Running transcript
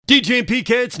DJ and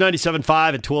PK, it's 97.5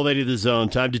 at 1280 The Zone.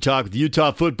 Time to talk with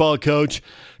Utah football coach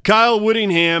Kyle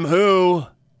Whittingham, who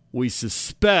we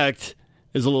suspect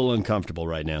is a little uncomfortable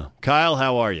right now. Kyle,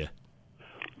 how are you?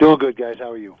 Doing good, guys.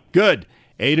 How are you? Good.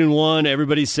 8-1.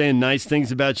 Everybody's saying nice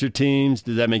things about your teams.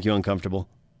 Does that make you uncomfortable?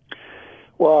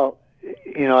 Well,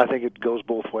 I think it goes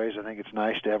both ways. I think it's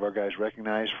nice to have our guys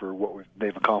recognized for what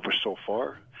they've accomplished so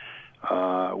far,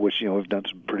 which, we've done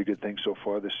some pretty good things so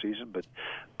far this season. But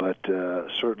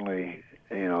certainly,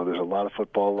 there's a lot of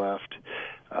football left.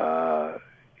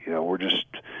 We're just,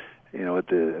 at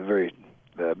the very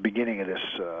beginning of this,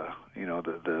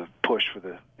 the push for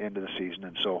the end of the season.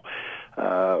 And so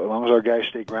as long as our guys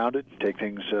stay grounded, take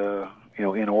things,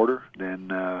 in order, then,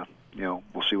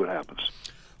 we'll see what happens.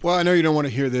 Well, I know you don't want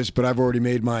to hear this, but I've already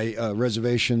made my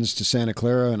reservations to Santa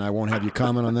Clara, and I won't have you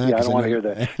comment on that. Yeah, I don't want to hear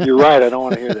that. You're right. I don't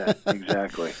want to hear that.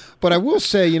 Exactly. But I will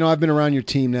say, I've been around your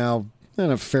team now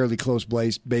on a fairly close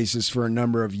basis for a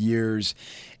number of years,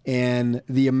 and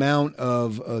the amount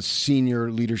of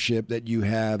senior leadership that you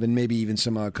have, and maybe even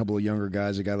a couple of younger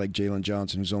guys, a guy like Jalen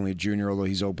Johnson, who's only a junior, although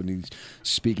he's openly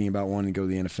speaking about wanting to go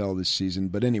to the NFL this season.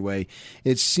 But anyway,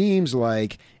 it seems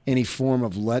like any form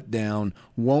of letdown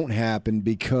won't happen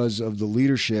because of the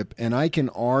leadership. And I can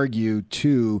argue,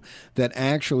 too, that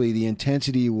actually the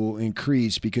intensity will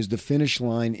increase because the finish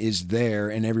line is there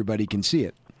and everybody can see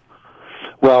it.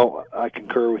 Well, I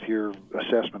concur with your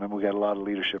assessment. We got a lot of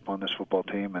leadership on this football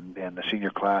team, and the senior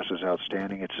class is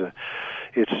outstanding.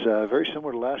 It's very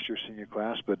similar to last year's senior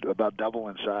class, but about double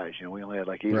in size. We only had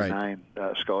like 8 or 9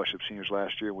 scholarship seniors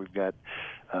last year. We've got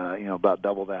about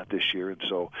double that this year, and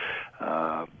so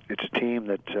it's a team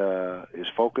that is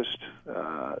focused.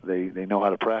 They know how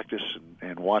to practice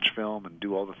and watch film and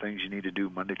do all the things you need to do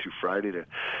Monday through Friday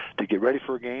to get ready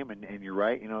for a game. And you're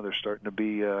right. There's starting to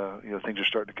be things are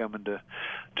starting to come into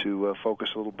focus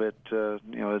a little bit, as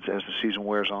the season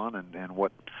wears on, and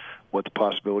what the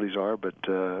possibilities are. But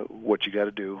what you got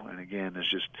to do, and again, is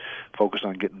just focus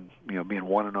on getting, being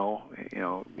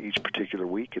 1-0, each particular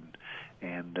week,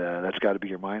 and that's got to be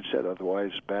your mindset.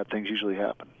 Otherwise, bad things usually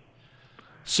happen.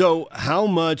 So how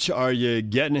much are you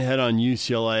getting ahead on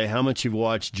UCLA? How much you've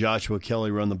watched Joshua Kelly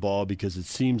run the ball? Because it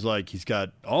seems like he's got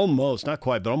almost, not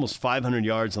quite, but almost 500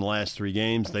 yards in the last 3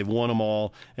 games. They've won them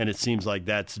all, and it seems like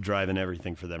that's driving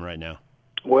everything for them right now.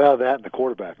 Well, that and the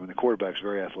quarterback. The quarterback's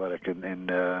very athletic, and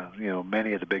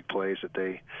many of the big plays that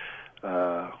they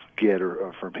get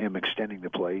are from him extending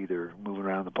the play, either moving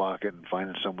around the pocket and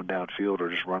finding someone downfield or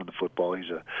just running the football.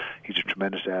 He's a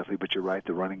tremendous athlete, but you're right,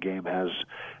 the running game has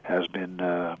been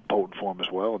potent for him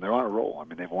as well, and they're on a roll.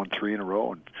 They've won 3 in a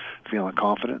row and feeling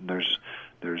confident, and there's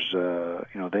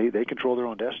they control their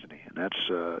own destiny, and that's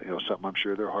something I'm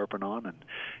sure they're harping on,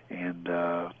 and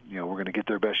we're going to get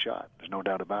their best shot. There's no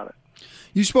doubt about it.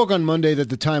 You spoke on Monday that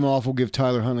the time off will give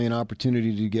Tyler Huntley an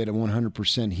opportunity to get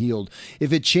 100% healed.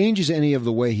 If it changes any of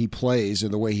the way he plays or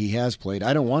the way he has played,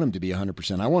 I don't want him to be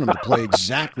 100%. I want him to play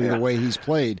exactly the way he's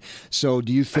played. So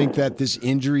do you think that this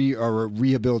injury or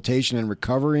rehabilitation and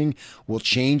recovering will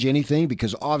change anything?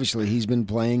 Because obviously he's been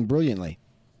playing brilliantly.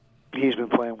 He's been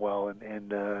playing well,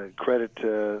 and credit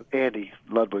to Andy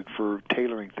Ludwig for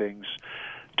tailoring things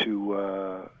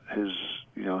to his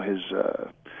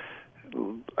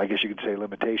I guess you could say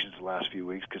limitations the last few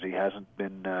weeks, because he hasn't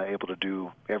been able to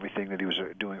do everything that he was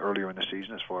doing earlier in the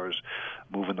season as far as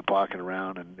moving the pocket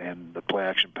around and the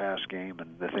play-action pass game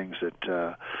and the things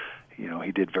that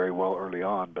he did very well early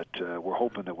on. But we're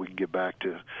hoping that we can get back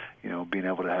to being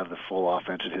able to have the full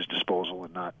offense at his disposal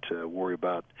and not worry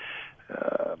about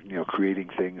creating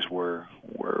things where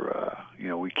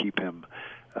we keep him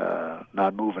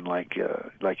not moving like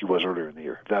he was earlier in the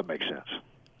year, if that makes sense.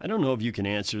 I don't know if you can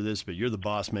answer this, but you're the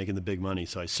boss making the big money,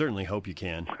 so I certainly hope you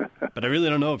can. But I really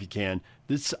don't know if you can.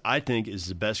 This, I think, is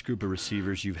the best group of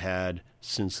receivers you've had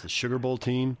since the Sugar Bowl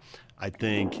team. I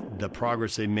think the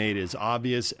progress they made is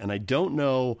obvious, and I don't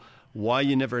know why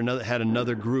you never had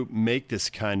another group make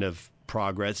this kind of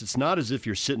progress. It's not as if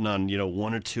you're sitting on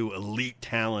 1 or 2 elite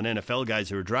talent NFL guys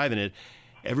who are driving it.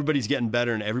 Everybody's getting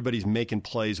better, and everybody's making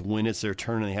plays when it's their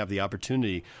turn and they have the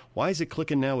opportunity. Why is it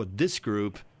clicking now with this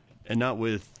group and not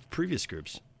with previous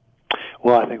groups?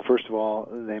 Well, I think, first of all,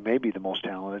 they may be the most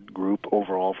talented group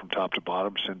overall from top to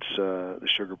bottom since the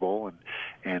Sugar Bowl,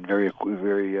 and very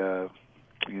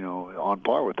on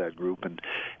par with that group. And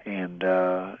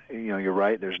you're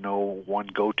right, there's no one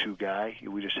go-to guy.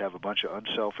 We just have a bunch of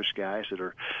unselfish guys that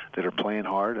are playing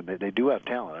hard, and they do have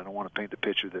talent. I don't want to paint the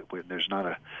picture that there's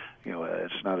not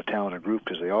it's not a talented group,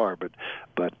 because they are, but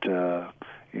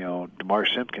DeMar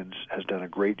Simpkins has done a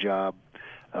great job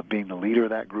of being the leader of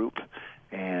that group,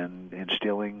 and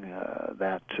instilling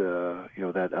that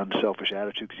that unselfish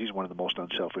attitude, because he's one of the most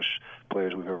unselfish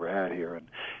players we've ever had here,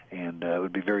 and it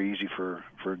would be very easy for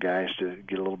guys to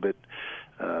get a little bit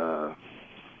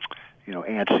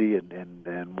antsy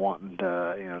and wanting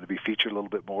to be featured a little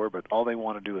bit more, but all they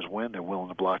want to do is win. They're willing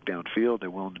to block downfield. They're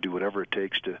willing to do whatever it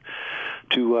takes to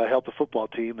help the football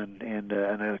team, and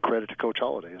a credit to Coach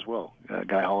Holliday as well.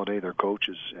 Guy Holliday, their coach,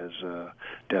 has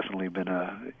definitely been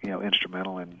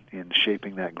instrumental in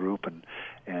shaping that group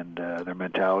and their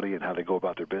mentality and how they go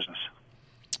about their business.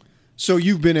 So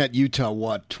you've been at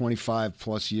Utah, 25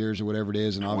 plus years or whatever it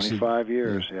is, and obviously 25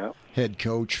 years, yeah. Head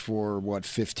coach for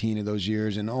 15 of those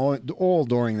years, and all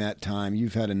during that time,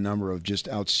 you've had a number of just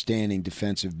outstanding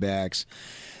defensive backs.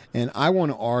 And I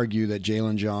want to argue that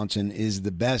Jalen Johnson is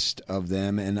the best of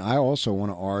them, and I also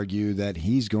want to argue that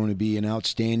he's going to be an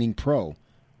outstanding pro.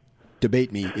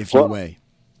 Debate me if you may.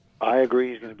 I agree.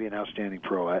 He's going to be an outstanding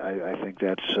pro. I think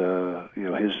that's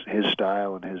his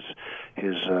style and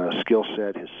his skill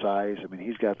set, his size. I mean,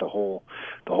 he's got the whole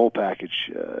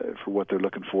package for what they're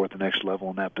looking for at the next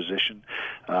level in that position.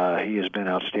 He has been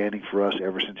outstanding for us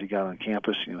ever since he got on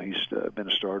campus. He's been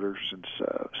a starter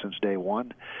since day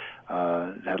one.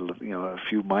 Had a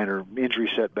few minor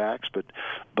injury setbacks, but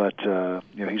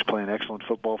he's playing excellent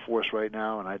football for us right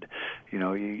now, and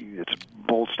it's a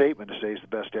bold statement to say he's the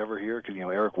best ever here, because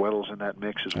Eric Weddle's in that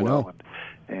mix as well,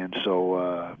 and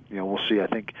so we'll see. I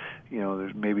think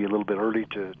there's maybe a little bit early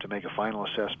to make a final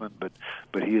assessment,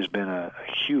 but he has been a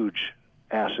huge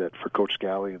asset for Coach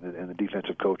Scally and the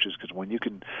defensive coaches, because when you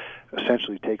can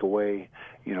essentially take away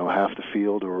half the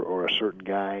field or a certain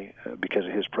guy because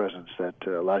of his presence, that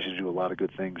allows you to do a lot of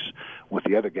good things with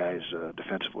the other guys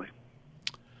defensively.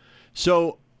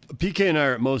 So PK and I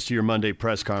are at most of your Monday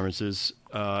press conferences,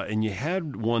 and you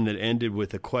had one that ended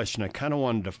with a question I kind of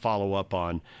wanted to follow up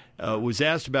on. Was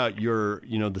asked about your,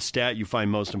 the stat you find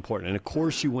most important. And, of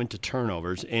course, you went to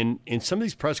turnovers. And in some of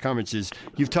these press conferences,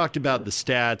 you've talked about the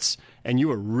stats, and you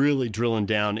were really drilling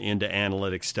down into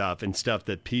analytic stuff and stuff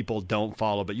that people don't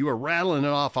follow. But you were rattling it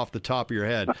off the top of your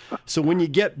head. So when you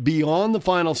get beyond the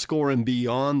final score and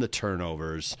beyond the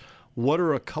turnovers, what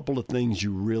are a couple of things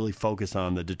you really focus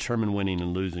on that determine winning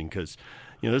and losing? Because,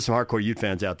 there's some hardcore Ute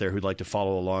fans out there who'd like to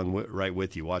follow along right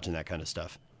with you watching that kind of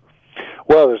stuff.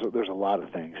 Well, there's a lot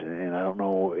of things, and I don't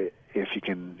know if you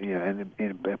can,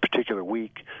 in a particular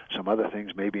week, some other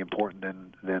things may be important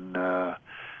than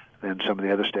some of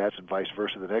the other stats, and vice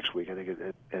versa the next week. I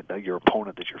think your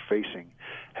opponent that you're facing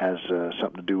has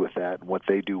something to do with that, and what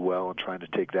they do well, and trying to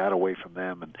take that away from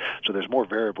them. And so there's more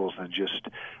variables than just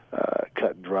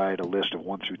cut and dried a list of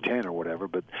 1 through 10 or whatever.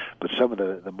 But some of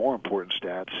the more important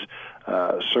stats,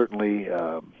 certainly,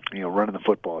 running the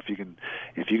football. If you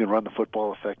can run the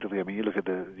football effectively, I mean, you look at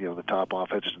the top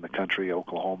offenses in the country,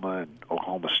 Oklahoma and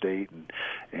Oklahoma State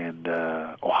and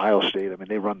Ohio State. I mean,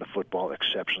 they run the football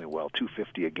exceptionally well,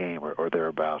 250 a game or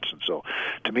thereabouts. And so,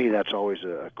 to me, that's always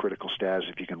a critical stat.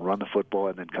 If you can run the football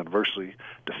and then conversely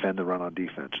defend the run on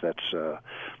defense, that's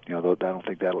I don't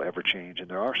think that'll ever change. And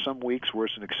there are some weeks where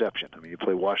it's an exception. I mean, you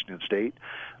play Washington State,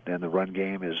 then the run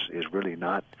game is really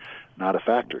not a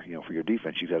factor. For your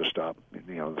defense, you got to stop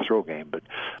the throw game.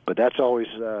 But that's always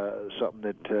something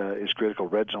that is critical.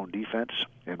 Red zone defense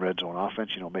and red zone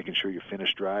offense. Making sure you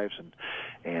finish drives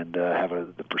and have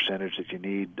the percentage that you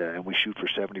need. And we shoot for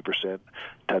 70%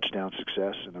 touchdown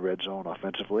success in the red zone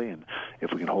offensively. And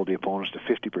if we can hold the opponents to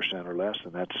 50% or less,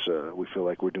 then that's we feel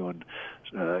like we're doing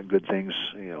good things.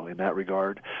 In that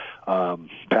regard,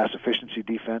 pass efficiency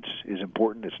defense is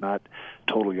important. It's not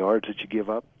total yards that you give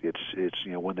up. It's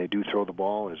when they do throw the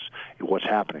ball is what's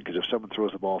happening. Because if someone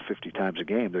throws the ball 50 times a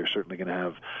game, they're certainly going to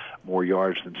have more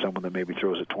yards than someone that maybe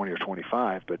throws it 20 or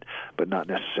 25, but not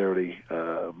necessarily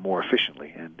more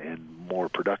efficiently and more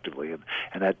productively.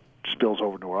 And that spills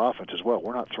over to our offense as well.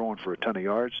 We're not throwing for a ton of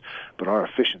yards, but our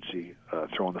efficiency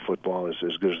throwing the football is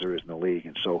as good as there is in the league.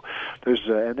 And so there's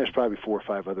probably 4 or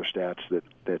 5 other stats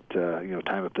that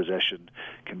time of possession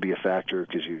can be a factor,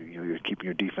 because you're keeping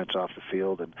your defense off the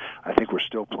field. And I think we're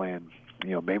still playing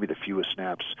maybe the fewest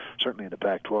snaps, certainly in the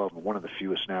Pac-12, and one of the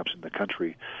fewest snaps in the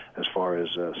country as far as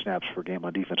snaps per game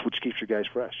on defense, which keeps your guys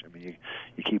fresh. I mean,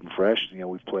 you keep them fresh.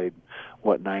 We've played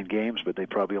 9 games, but they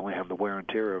probably only have the wear and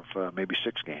tear of maybe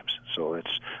 6 games. So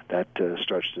that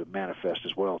starts to manifest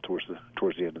as well towards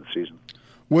the end of the season.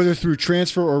 Whether through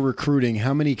transfer or recruiting,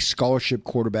 how many scholarship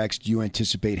quarterbacks do you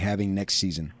anticipate having next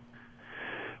season?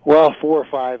 Well, 4 or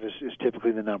 5 is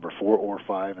typically the number, 4 or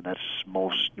 5, and that's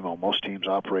most teams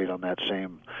operate on that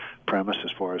same premise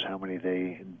as far as how many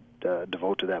they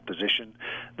devote to that position.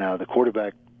 Now, the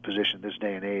quarterback position this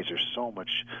day and age. There's so much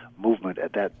movement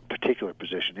at that particular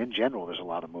position. In general, there's a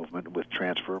lot of movement with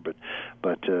transfer, but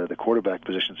the quarterback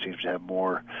position seems to have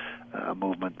more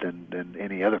movement than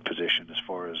any other position as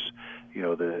far as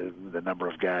the number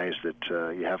of guys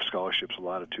that you have scholarships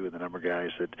allotted to, and the number of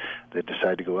guys that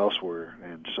decide to go elsewhere.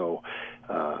 And so,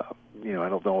 I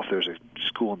don't know if there's a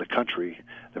school in the country,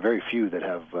 there are very few that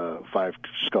have 5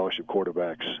 scholarship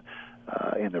quarterbacks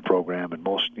in their program, and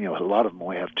most, a lot of them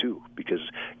only have 2 because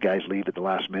guys leave at the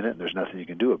last minute and there's nothing you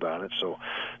can do about it. So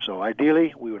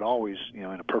ideally, we would always, in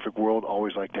a perfect world,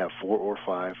 always like to have 4 or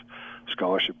 5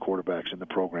 scholarship quarterbacks in the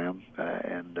program,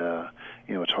 and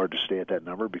it's hard to stay at that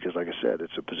number because, like I said,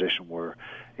 it's a position where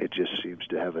it just seems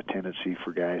to have a tendency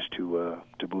for guys to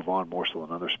move on more so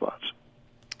than other spots.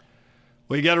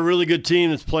 Well, you got a really good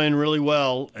team that's playing really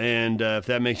well, and if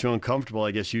that makes you uncomfortable,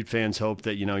 I guess Ute fans hope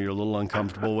that you're a little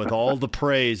uncomfortable with all the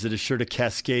praise that is sure to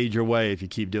cascade your way if you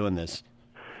keep doing this.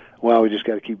 Well, we just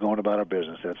got to keep going about our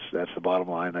business. That's the bottom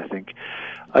line. I think,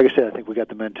 like I said, I think we got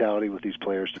the mentality with these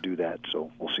players to do that. So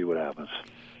we'll see what happens.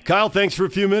 Kyle, thanks for a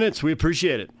few minutes. We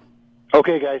appreciate it.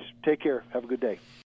 Okay, guys, take care. Have a good day.